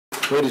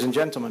Ladies and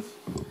gentlemen,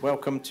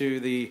 welcome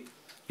to the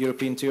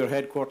European Tour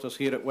headquarters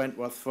here at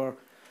Wentworth for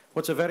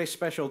what's a very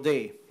special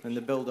day in the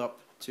build-up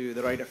to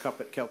the Ryder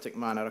Cup at Celtic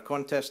Manor, a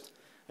contest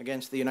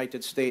against the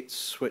United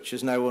States which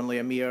is now only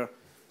a mere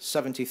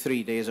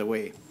 73 days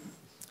away.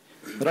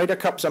 The Ryder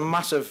Cup's a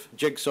massive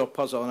jigsaw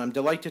puzzle, and I'm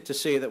delighted to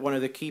say that one of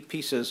the key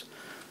pieces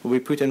will be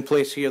put in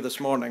place here this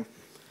morning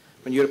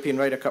when European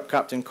Ryder Cup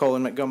captain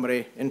Colin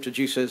Montgomerie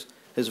introduces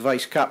his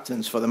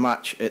vice-captains for the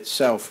match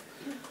itself.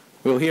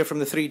 We'll hear from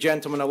the three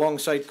gentlemen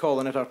alongside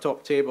Colin at our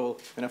top table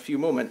in a few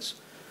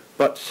moments.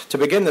 But to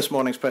begin this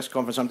morning's press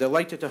conference, I'm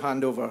delighted to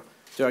hand over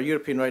to our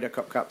European Ryder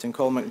Cup captain,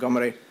 Colin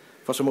Montgomerie,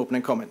 for some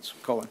opening comments.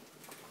 Colin.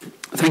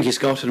 Thank you,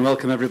 Scott, and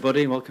welcome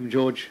everybody. Welcome,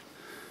 George,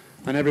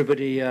 and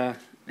everybody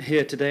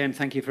here today, and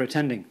thank you for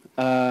attending.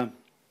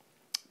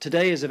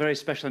 Today is a very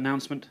special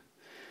announcement,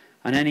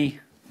 and any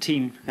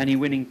team, any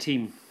winning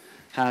team,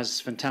 has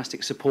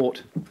fantastic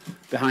support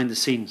behind the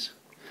scenes.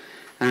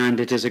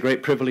 And it is a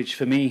great privilege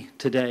for me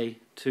today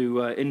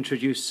to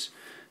introduce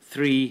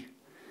three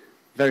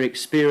very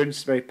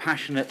experienced, very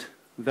passionate,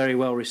 very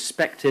well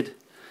respected,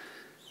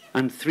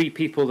 and three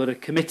people that are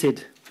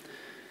committed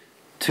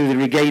to the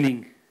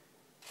regaining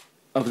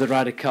of the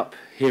Ryder Cup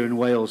here in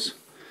Wales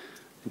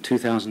in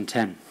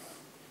 2010.